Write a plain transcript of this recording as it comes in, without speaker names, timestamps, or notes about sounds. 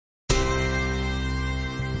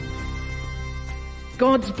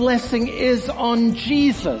God's blessing is on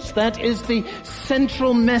Jesus. That is the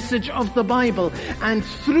central message of the Bible. And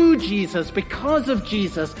through Jesus, because of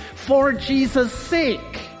Jesus, for Jesus'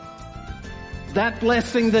 sake, that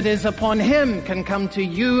blessing that is upon him can come to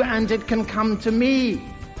you and it can come to me.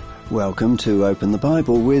 Welcome to Open the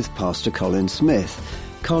Bible with Pastor Colin Smith.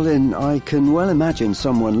 Colin, I can well imagine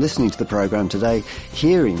someone listening to the program today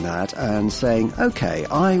hearing that and saying, okay,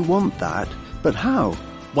 I want that, but how?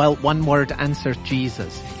 Well, one word answer,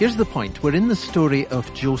 Jesus. Here's the point. We're in the story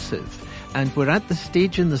of Joseph, and we're at the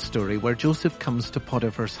stage in the story where Joseph comes to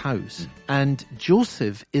Potiphar's house. And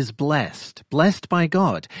Joseph is blessed by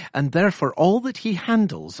God, and therefore all that he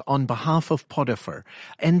handles on behalf of Potiphar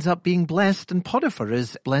ends up being blessed, and Potiphar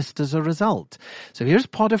is blessed as a result. So here's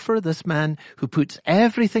Potiphar, this man who puts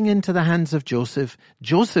everything into the hands of Joseph.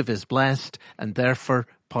 Joseph is blessed, and therefore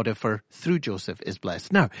Potiphar, through Joseph, is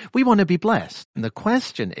blessed. Now, we want to be blessed. And the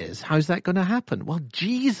question is, how's that going to happen? Well,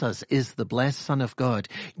 Jesus is the blessed Son of God.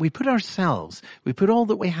 We put all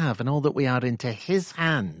that we have and all that we are into his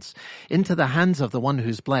hands, into the hands of the one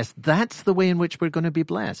who's blessed. That's the way in which we're going to be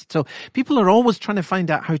blessed. So people are always trying to find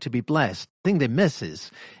out how to be blessed. The thing they miss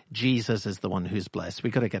is Jesus is the one who's blessed.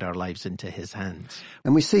 We've got to get our lives into his hands.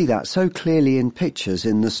 And we see that so clearly in pictures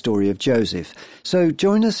in the story of Joseph. So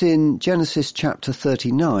join us in Genesis chapter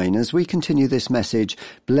 39 as we continue this message,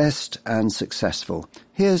 Blessed and Successful.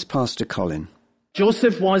 Here's Pastor Colin.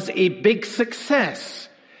 Joseph was a big success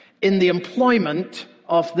in the employment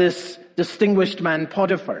of this distinguished man,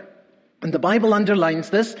 Potiphar. And the Bible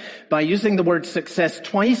underlines this by using the word success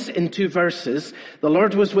twice in 2 verses. The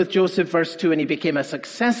Lord was with Joseph, verse 2, and he became a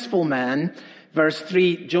successful man. Verse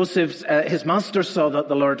 3, his master saw that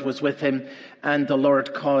the Lord was with him, and the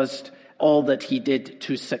Lord caused all that he did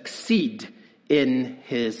to succeed in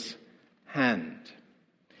his hand.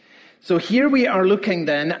 So here we are looking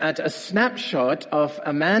then at a snapshot of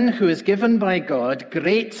a man who is given by God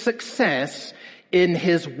great success in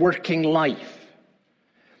his working life.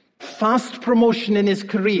 Fast promotion in his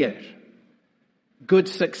career, good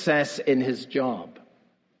success in his job.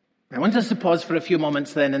 I want us to pause for a few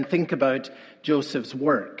moments then and think about Joseph's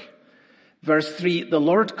work. Verse 3, the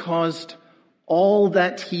Lord caused all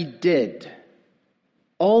that he did,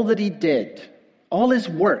 all his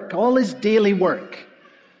work, all his daily work,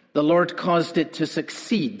 the Lord caused it to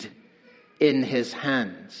succeed in his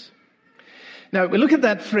hands. Now, we look at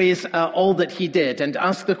that phrase, all that he did, and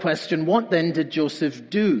ask the question, what then did Joseph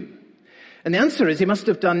do? And the answer is he must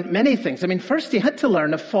have done many things. First he had to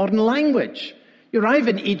learn a foreign language. You arrive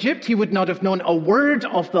in Egypt, he would not have known a word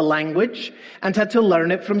of the language and had to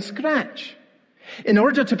learn it from scratch. In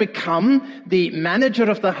order to become the manager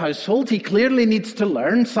of the household, he clearly needs to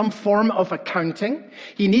learn some form of accounting.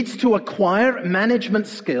 He needs to acquire management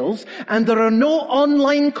skills, and there are no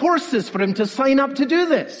online courses for him to sign up to do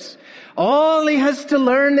this. All he has to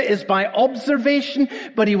learn is by observation,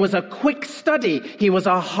 but he was a quick study. He was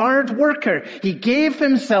a hard worker. He gave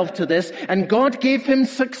himself to this, and God gave him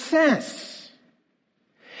success.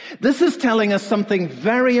 This is telling us something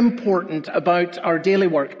very important about our daily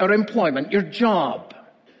work, our employment, your job.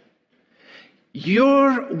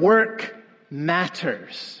 Your work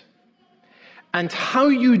matters. And how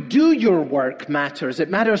you do your work matters. It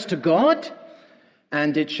matters to God,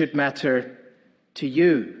 and it should matter to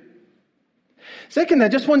you. Second, I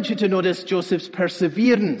just want you to notice Joseph's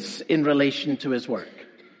perseverance in relation to his work.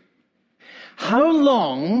 How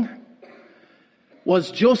long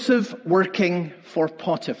was Joseph working for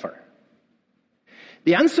Potiphar?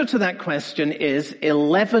 The answer to that question is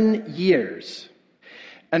 11 years.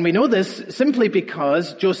 And we know this simply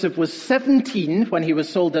because Joseph was 17 when he was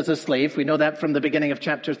sold as a slave. We know that from the beginning of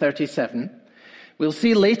chapter 37. We'll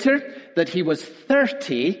see later that he was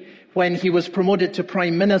 30 when he was promoted to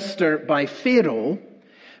prime minister by Pharaoh.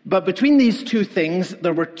 But between these two things,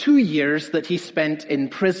 there were 2 years that he spent in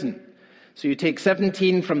prison. So you take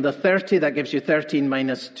 17 from the 30, that gives you 13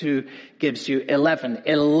 minus 2, gives you 11.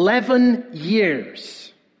 11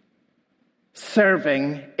 years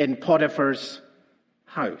serving in Potiphar's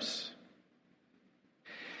house.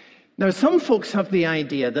 Now, some folks have the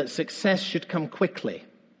idea that success should come quickly.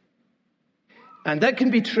 And that can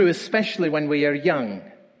be true, especially when we are young.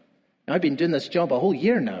 Now, I've been doing this job a whole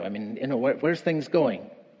year now. Where's things going?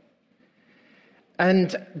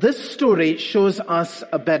 And this story shows us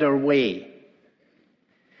a better way.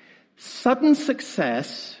 Sudden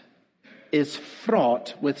success is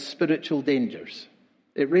fraught with spiritual dangers.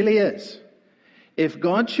 It really is. If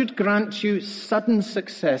God should grant you sudden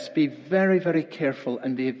success, be very, very careful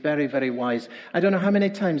and be very, very wise. I don't know how many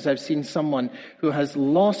times I've seen someone who has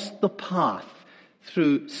lost the path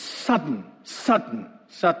through sudden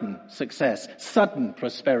sudden success, sudden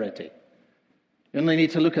prosperity. You only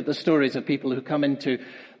need to look at the stories of people who come into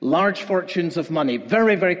large fortunes of money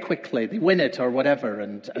very, very quickly. They win it or whatever,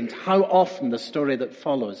 and how often the story that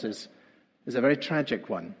follows is a very tragic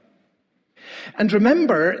one. And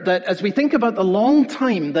remember that as we think about the long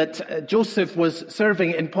time that Joseph was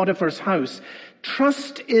serving in Potiphar's house,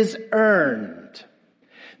 trust is earned.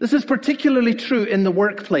 This is particularly true in the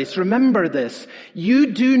workplace. Remember this. You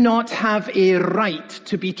do not have a right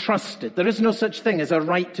to be trusted. There is no such thing as a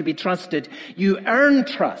right to be trusted. You earn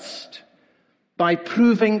trust by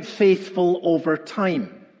proving faithful over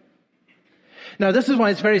time. Now, this is why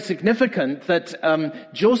it's very significant that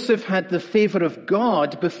Joseph had the favor of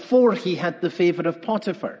God before he had the favor of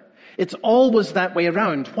Potiphar. It's always that way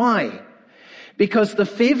around. Why? Because the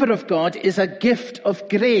favor of God is a gift of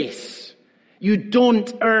grace. You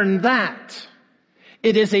don't earn that.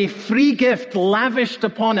 It is a free gift lavished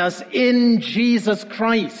upon us in Jesus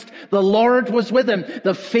Christ. The Lord was with him.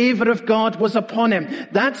 The favor of God was upon him.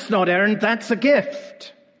 That's not earned. That's a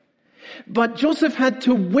gift. But Joseph had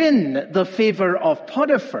to win the favor of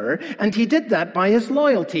Potiphar, and he did that by his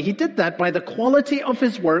loyalty. He did that by the quality of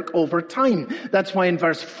his work over time. That's why in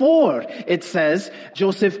verse 4 it says,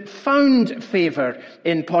 Joseph found favor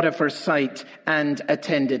in Potiphar's sight and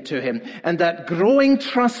attended to him. And that growing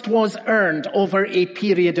trust was earned over a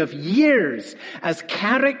period of years as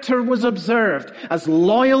character was observed, as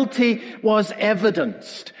loyalty was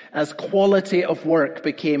evidenced, as quality of work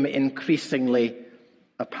became increasingly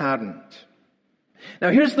apparent.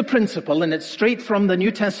 Now here's the principle, and it's straight from the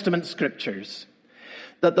New Testament scriptures,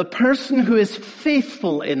 that the person who is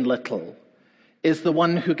faithful in little is the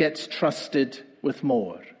one who gets trusted with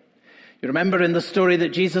more. You remember in the story that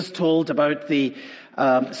Jesus told about the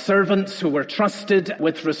servants who were trusted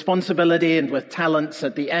with responsibility and with talents.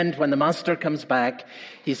 At the end, when the master comes back,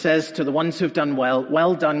 he says to the ones who've done well,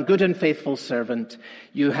 "Well done, good and faithful servant.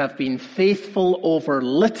 You have been faithful over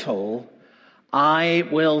little. I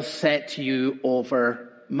will set you over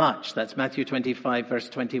much." That's Matthew 25, verse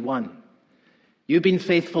 21. You've been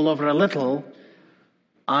faithful over a little.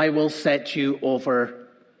 I will set you over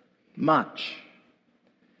much.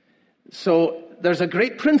 So there's a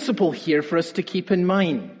great principle here for us to keep in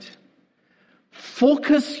mind.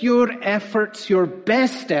 Focus your efforts, your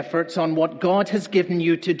best efforts, on what God has given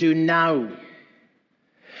you to do now.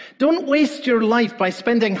 Don't waste your life by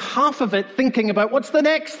spending half of it thinking about what's the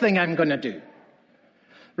next thing I'm going to do.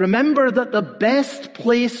 Remember that the best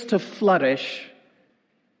place to flourish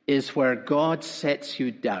is where God sets you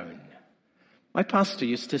down. My pastor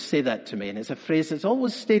used to say that to me, and it's a phrase that's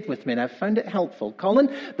always stayed with me, and I've found it helpful. Colin,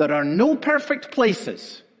 there are no perfect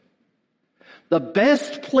places. The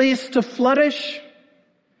best place to flourish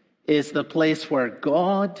is the place where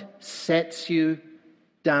God sets you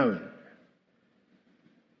down.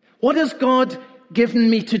 What has God given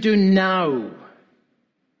me to do now?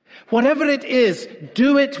 Whatever it is,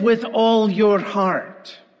 do it with all your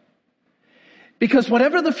heart. Because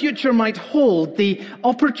whatever the future might hold, the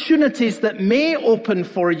opportunities that may open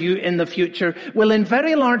for you in the future will in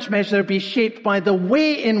very large measure be shaped by the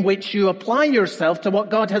way in which you apply yourself to what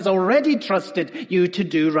God has already trusted you to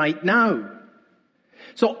do right now.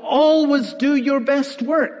 So always do your best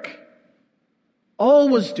work.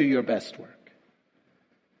 Always do your best work.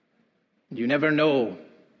 You never know.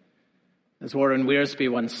 As Warren Wiersbe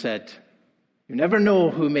once said, you never know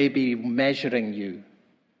who may be measuring you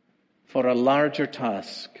for a larger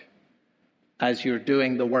task as you're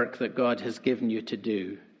doing the work that God has given you to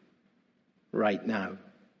do right now.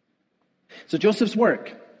 So Joseph's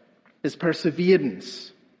work, his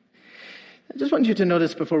perseverance. I just want you to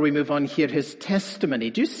notice before we move on here his testimony.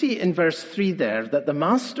 Do you see in verse 3 there that the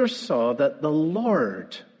master saw that the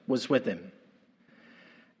Lord was with him?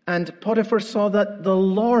 And Potiphar saw that the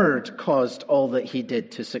Lord caused all that he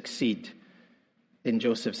did to succeed in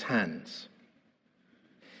Joseph's hands.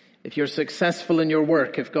 If you're successful in your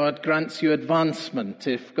work, if God grants you advancement,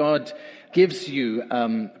 if God gives you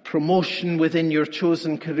promotion within your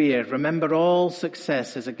chosen career, remember all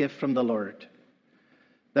success is a gift from the Lord.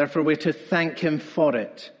 Therefore, we're to thank him for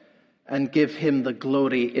it and give him the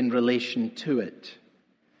glory in relation to it.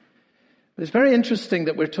 It's very interesting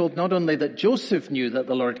that we're told not only that Joseph knew that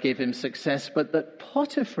the Lord gave him success, but that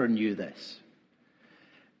Potiphar knew this.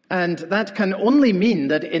 And that can only mean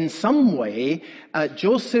that in some way,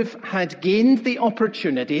 Joseph had gained the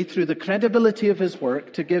opportunity through the credibility of his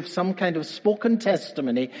work to give some kind of spoken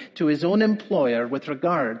testimony to his own employer with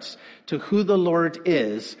regards to who the Lord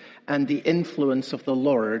is and the influence of the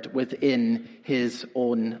Lord within his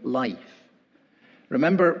own life.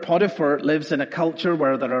 Remember, Potiphar lives in a culture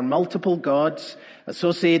where there are multiple gods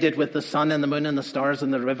associated with the sun and the moon and the stars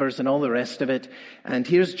and the rivers and all the rest of it. And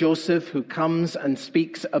here's Joseph who comes and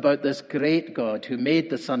speaks about this great God who made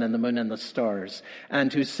the sun and the moon and the stars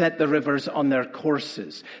and who set the rivers on their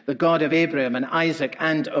courses. The God of Abraham and Isaac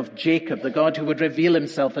and of Jacob. The God who would reveal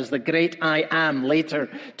himself as the great I am later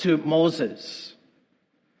to Moses.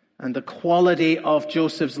 And the quality of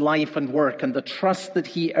Joseph's life and work and the trust that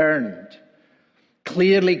he earned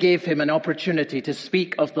clearly gave him an opportunity to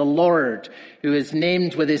speak of the Lord who is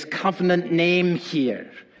named with his covenant name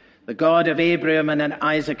here. The God of Abraham and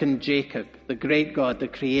Isaac and Jacob, the great God, the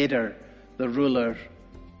creator, the ruler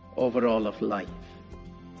over all of life.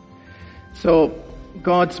 So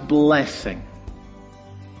God's blessing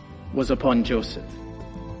was upon Joseph.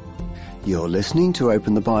 You're listening to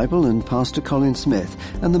Open the Bible and Pastor Colin Smith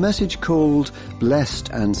and the message called Blessed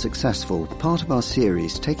and Successful, part of our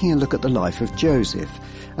series taking a look at the life of Joseph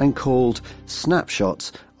and called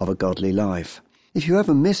Snapshots of a Godly Life. If you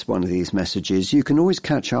ever miss one of these messages, you can always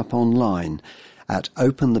catch up online at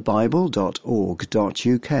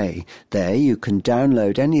openthebible.org.uk. There you can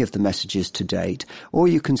download any of the messages to date, or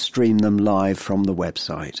you can stream them live from the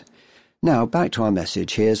website. Now back to our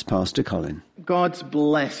message. Here's Pastor Colin. God's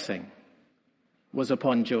blessing was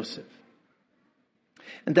upon Joseph.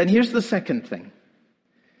 And then here's the second thing.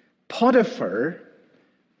 Potiphar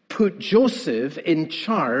put Joseph in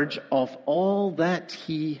charge of all that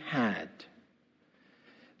he had.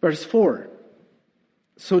 Verse 4.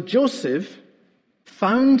 So Joseph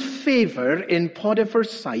found favor in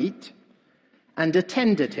Potiphar's sight and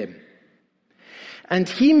attended him. And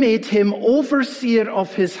he made him overseer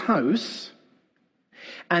of his house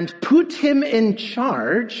and put him in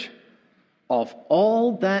charge of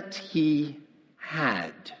all that he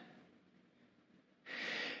had.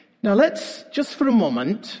 Now let's, just for a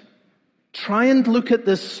moment, try and look at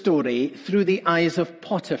this story through the eyes of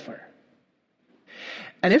Potiphar.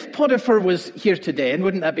 And if Potiphar was here today, and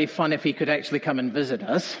wouldn't that be fun if he could actually come and visit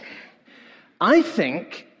us, I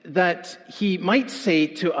think that he might say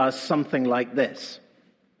to us something like this.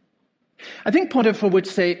 I think Potiphar would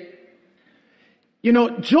say, you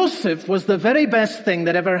know, Joseph was the very best thing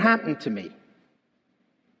that ever happened to me.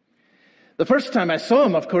 The first time I saw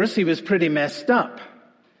him, of course, he was pretty messed up.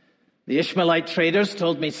 The Ishmaelite traders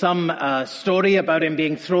told me some story about him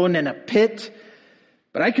being thrown in a pit,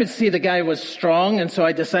 but I could see the guy was strong, and so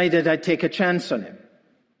I decided I'd take a chance on him.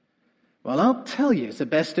 Well, I'll tell you, he's the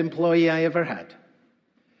best employee I ever had.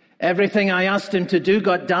 Everything I asked him to do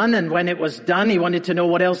got done, and when it was done, he wanted to know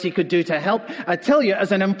what else he could do to help. I tell you,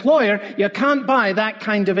 as an employer, you can't buy that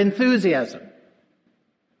kind of enthusiasm.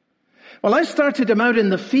 Well, I started him out in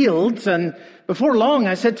the fields, and before long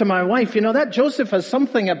I said to my wife, you know, that Joseph has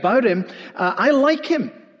something about him. I like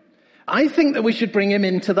him. I think that we should bring him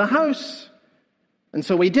into the house. And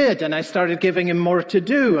so we did, and I started giving him more to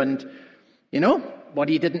do, and, you know, what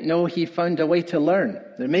he didn't know, he found a way to learn.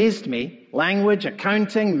 It amazed me. Language,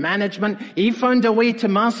 accounting, management, he found a way to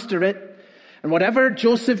master it. And whatever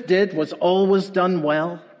Joseph did was always done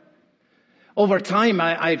well. Over time,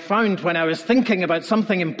 I found when I was thinking about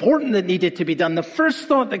something important that needed to be done, the first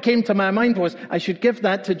thought that came to my mind was, I should give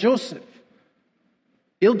that to Joseph.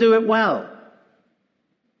 He'll do it well.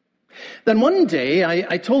 Then one day,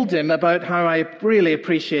 I told him about how I really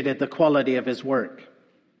appreciated the quality of his work.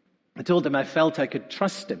 I told him I felt I could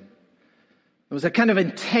trust him. There was a kind of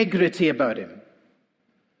integrity about him.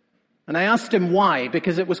 And I asked him why,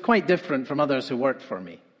 because it was quite different from others who worked for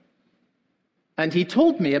me. And he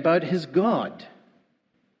told me about his God.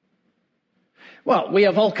 Well, we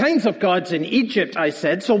have all kinds of gods in Egypt, I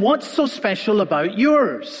said, so what's so special about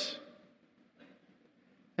yours?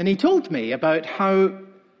 And he told me about how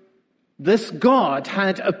this God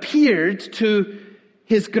had appeared to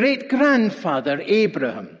his great-grandfather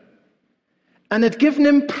Abraham and had given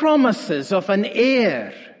him promises of an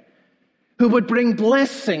heir who would bring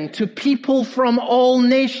blessing to people from all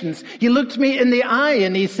nations. He looked me in the eye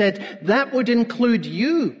and he said, that would include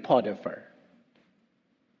you, Potiphar.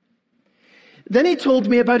 Then he told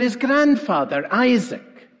me about his grandfather, Isaac,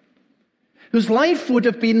 whose life would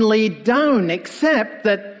have been laid down except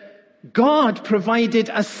that God provided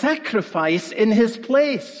a sacrifice in his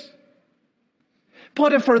place.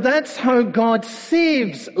 Potiphar, that's how God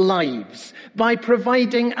saves lives, by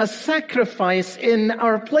providing a sacrifice in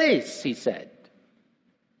our place, he said.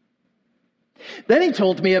 Then he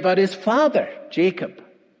told me about his father, Jacob,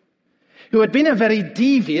 who had been a very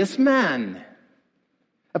devious man,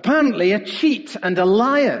 apparently a cheat and a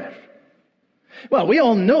liar. Well, we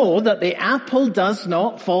all know that the apple does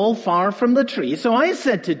not fall far from the tree. So I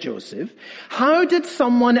said to Joseph, how did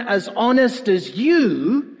someone as honest as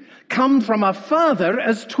you come from a father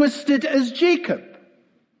as twisted as Jacob?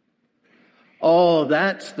 Oh,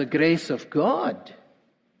 that's the grace of God,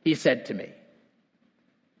 he said to me.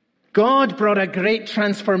 God brought a great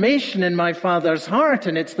transformation in my father's heart,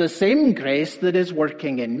 and it's the same grace that is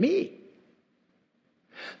working in me.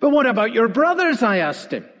 But what about your brothers, I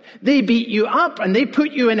asked him. They beat you up and they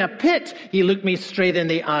put you in a pit. He looked me straight in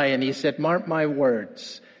the eye and he said, mark my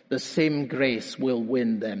words, the same grace will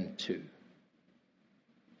win them too.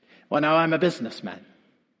 Well, now I'm a businessman.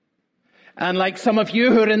 And like some of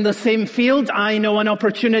you who are in the same field, I know an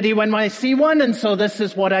opportunity when I see one, and so this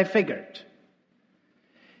is what I figured.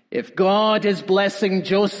 If God is blessing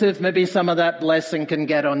Joseph, maybe some of that blessing can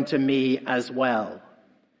get onto me as well.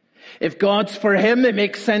 If God's for him, it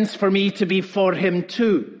makes sense for me to be for him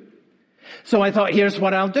too. So I thought, here's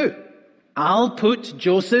what I'll do. I'll put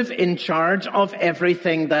Joseph in charge of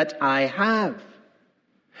everything that I have.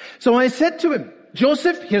 So I said to him,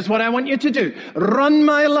 Joseph, here's what I want you to do. Run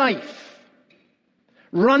my life.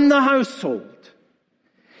 Run the household.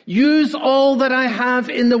 Use all that I have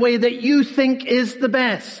in the way that you think is the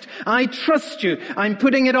best. I trust you. I'm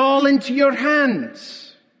putting it all into your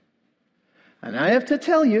hands. And I have to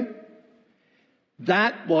tell you,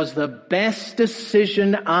 that was the best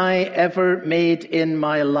decision I ever made in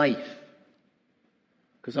my life.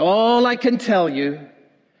 Because all I can tell you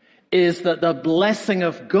is that the blessing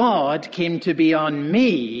of God came to be on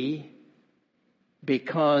me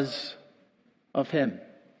because of him.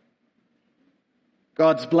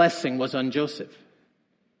 God's blessing was on Joseph.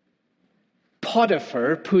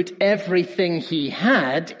 Potiphar put everything he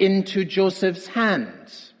had into Joseph's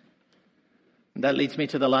hands. And that leads me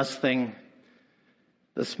to the last thing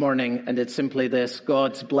this morning, and it's simply this.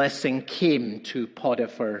 God's blessing came to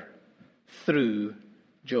Potiphar through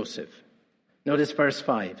Joseph. Notice verse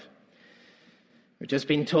 5. We've just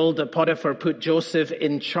been told that Potiphar put Joseph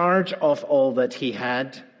in charge of all that he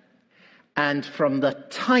had, and from the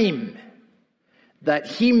time that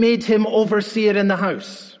he made him overseer in the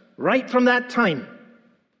house, right from that time,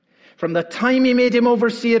 from the time he made him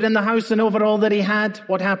overseer in the house and over all that he had,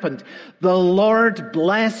 what happened? The Lord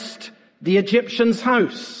blessed the Egyptian's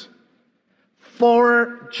house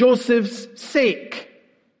for Joseph's sake.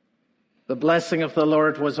 The blessing of the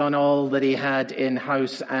Lord was on all that he had in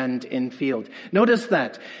house and in field. Notice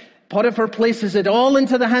that. Potiphar places it all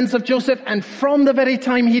into the hands of Joseph, and from the very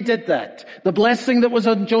time he did that, the blessing that was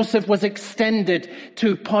on Joseph was extended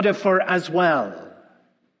to Potiphar as well.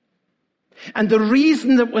 And the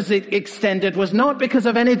reason that was extended was not because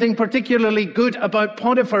of anything particularly good about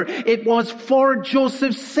Potiphar. It was for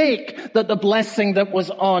Joseph's sake that the blessing that was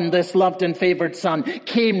on this loved and favored son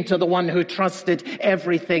came to the one who trusted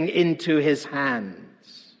everything into his hands.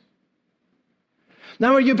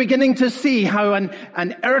 Now are you beginning to see how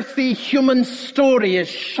an earthy human story is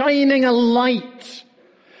shining a light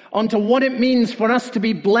onto what it means for us to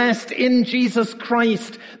be blessed in Jesus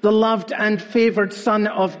Christ, the loved and favored Son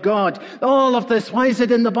of God? All of this, why is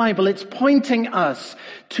it in the Bible? It's pointing us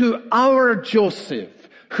to our Joseph,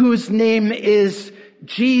 whose name is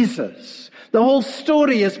Jesus. The whole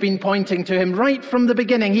story has been pointing to him right from the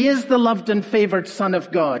beginning. He is the loved and favored Son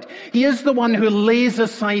of God. He is the one who lays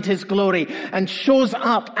aside his glory and shows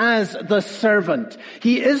up as the servant.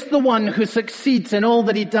 He is the one who succeeds in all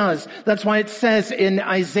that he does. That's why it says in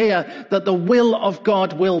Isaiah that the will of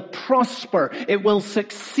God will prosper. It will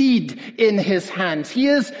succeed in his hands. He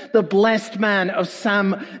is the blessed man of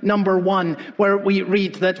Psalm number 1, where we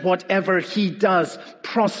read that whatever he does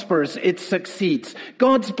prospers, it succeeds.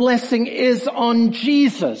 God's blessing is on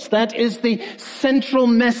Jesus. That is the central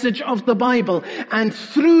message of the Bible. And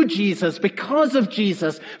through Jesus, because of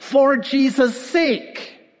Jesus, for Jesus'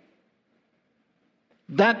 sake,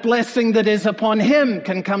 that blessing that is upon him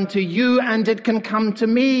can come to you and it can come to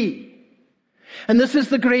me. And this is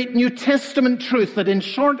the great New Testament truth that in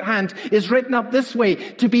shorthand is written up this way: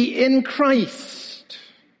 to be in Christ,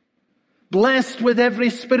 blessed with every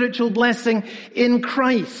spiritual blessing in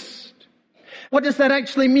Christ. What does that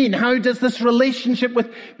actually mean? How does this relationship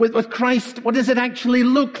with Christ, what does it actually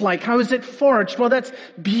look like? How is it forged? Well, that's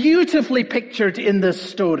beautifully pictured in this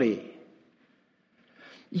story.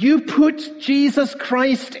 You put Jesus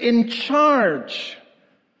Christ in charge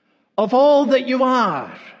of all that you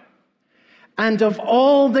are and of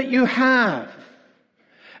all that you have.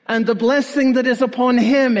 And the blessing that is upon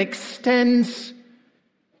him extends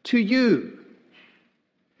to you.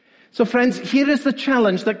 So friends, here is the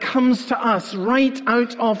challenge that comes to us right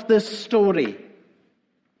out of this story.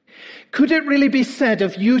 Could it really be said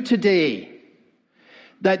of you today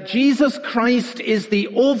that Jesus Christ is the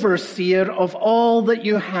overseer of all that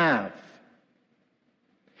you have?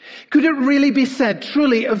 Could it really be said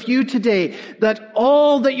truly of you today that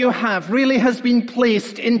all that you have really has been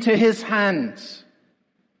placed into his hands?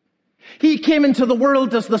 He came into the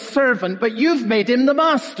world as the servant, but you've made him the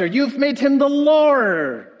master. You've made him the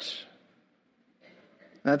Lord.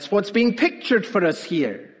 That's what's being pictured for us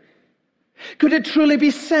here. Could it truly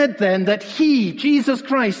be said then that he, Jesus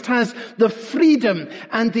Christ, has the freedom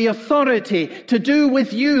and the authority to do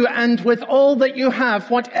with you and with all that you have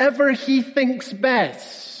whatever he thinks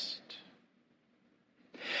best?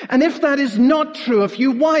 And if that is not true of you,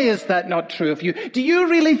 why is that not true of you? Do you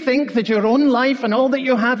really think that your own life and all that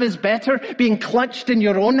you have is better being clutched in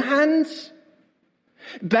your own hands?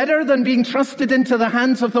 Better than being trusted into the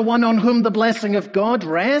hands of the one on whom the blessing of God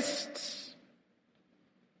rests?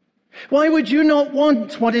 Why would you not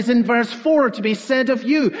want what is in verse 4 to be said of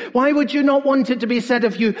you? Why would you not want it to be said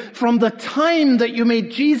of you from the time that you made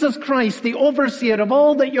Jesus Christ the overseer of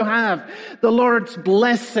all that you have? The Lord's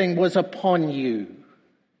blessing was upon you.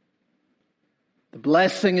 The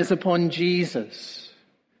blessing is upon Jesus.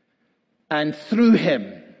 And through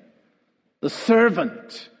him, the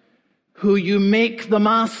servant who you make the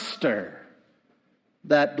master,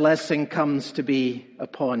 that blessing comes to be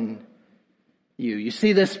upon you. You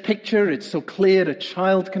see this picture? It's so clear a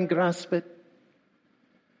child can grasp it.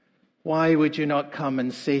 Why would you not come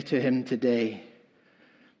and say to him today,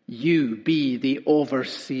 you be the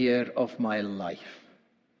overseer of my life.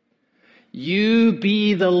 You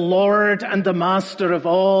be the Lord and the master of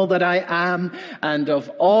all that I am, and of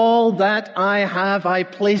all that I have, I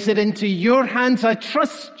place it into your hands. I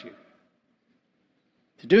trust you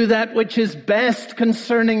to do that which is best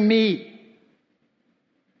concerning me.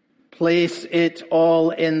 Place it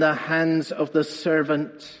all in the hands of the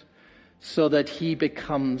servant so that he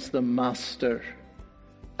becomes the master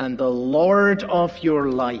and the Lord of your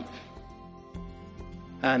life,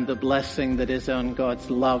 and the blessing that is on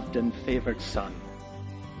God's loved and favored Son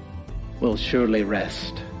will surely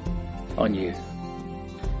rest on you.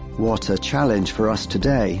 What a challenge for us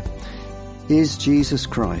today. Is Jesus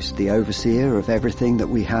Christ the overseer of everything that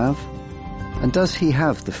we have? And does he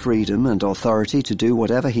have the freedom and authority to do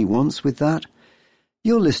whatever he wants with that?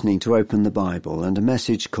 You're listening to Open the Bible and a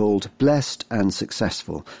message called Blessed and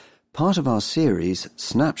Successful, part of our series,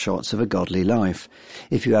 Snapshots of a Godly Life.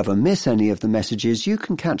 If you ever miss any of the messages, you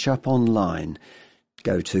can catch up online.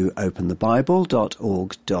 Go to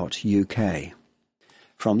openthebible.org.uk.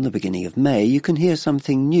 From the beginning of May, you can hear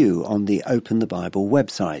something new on the Open the Bible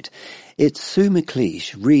website. It's Sue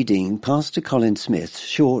McLeish reading Pastor Colin Smith's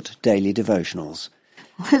short daily devotionals.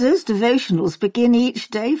 Well, those devotionals begin each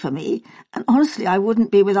day for me, and honestly, I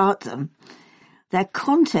wouldn't be without them. Their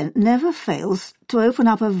content never fails to open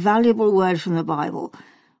up a valuable word from the Bible,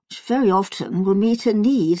 which very often will meet a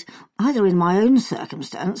need, either in my own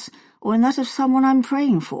circumstance or in that of someone I'm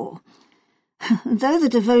praying for. Though the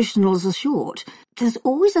devotionals are short, there's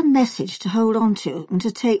always a message to hold on to and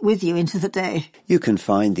to take with you into the day. You can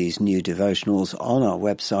find these new devotionals on our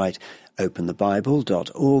website,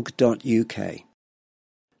 openthebible.org.uk.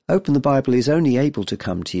 Open the Bible is only able to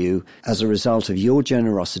come to you as a result of your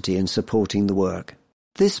generosity in supporting the work.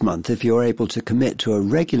 This month, if you're able to commit to a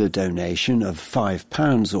regular donation of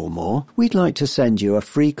 £5 or more, we'd like to send you a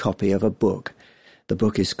free copy of a book. The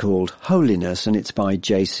book is called Holiness, and it's by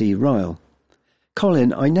J.C. Ryle.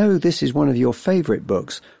 Colin, I know this is one of your favourite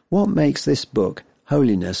books. What makes this book,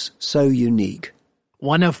 Holiness, so unique?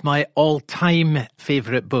 One of my all-time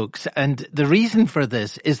favourite books, and the reason for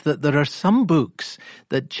this is that there are some books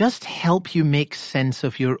that just help you make sense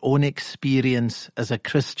of your own experience as a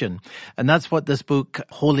Christian, and that's what this book,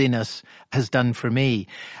 Holiness, has done for me.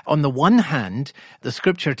 On the one hand, the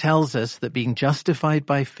scripture tells us that being justified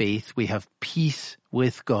by faith, we have peace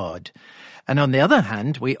with God. And on the other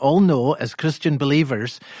hand, we all know as Christian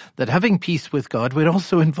believers that having peace with God, we're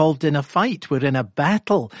also involved in a fight. We're in a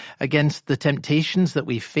battle against the temptations that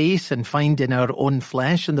we face and find in our own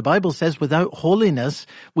flesh. And the Bible says without holiness,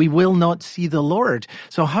 we will not see the Lord.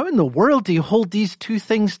 So how in the world do you hold these two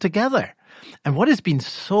things together? And what has been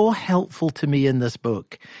so helpful to me in this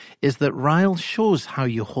book is that Ryle shows how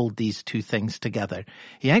you hold these two things together.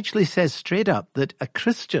 He actually says straight up that a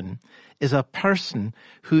Christian is a person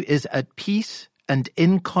who is at peace and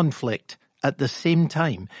in conflict at the same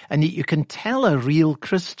time. And yet you can tell a real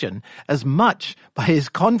Christian as much by his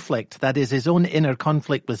conflict, that is his own inner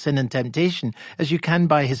conflict with sin and temptation, as you can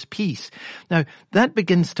by his peace. Now, that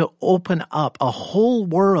begins to open up a whole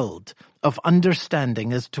world of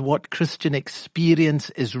understanding as to what Christian experience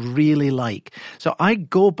is really like. So I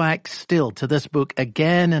go back still to this book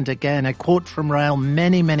again and again. I quote from Arial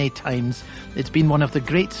many, many times. It's been one of the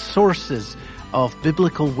great sources of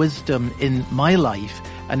biblical wisdom in my life,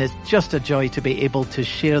 and it's just a joy to be able to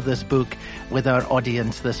share this book with our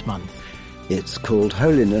audience this month. It's called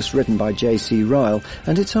Holiness, written by J.C. Ryle,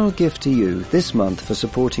 and it's our gift to you this month for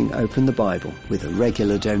supporting Open the Bible with a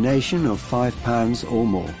regular donation of £5 or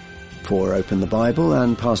more. For Open the Bible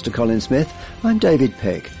and Pastor Colin Smith, I'm David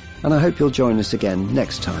Pick, and I hope you'll join us again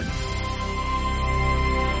next time.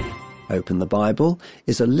 Open the Bible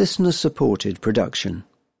is a listener-supported production.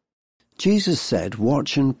 Jesus said,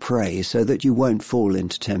 "Watch and pray so that you won't fall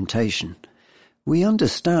into temptation." We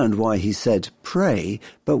understand why he said pray,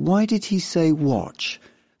 but why did he say watch?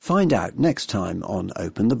 Find out next time on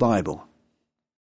Open the Bible.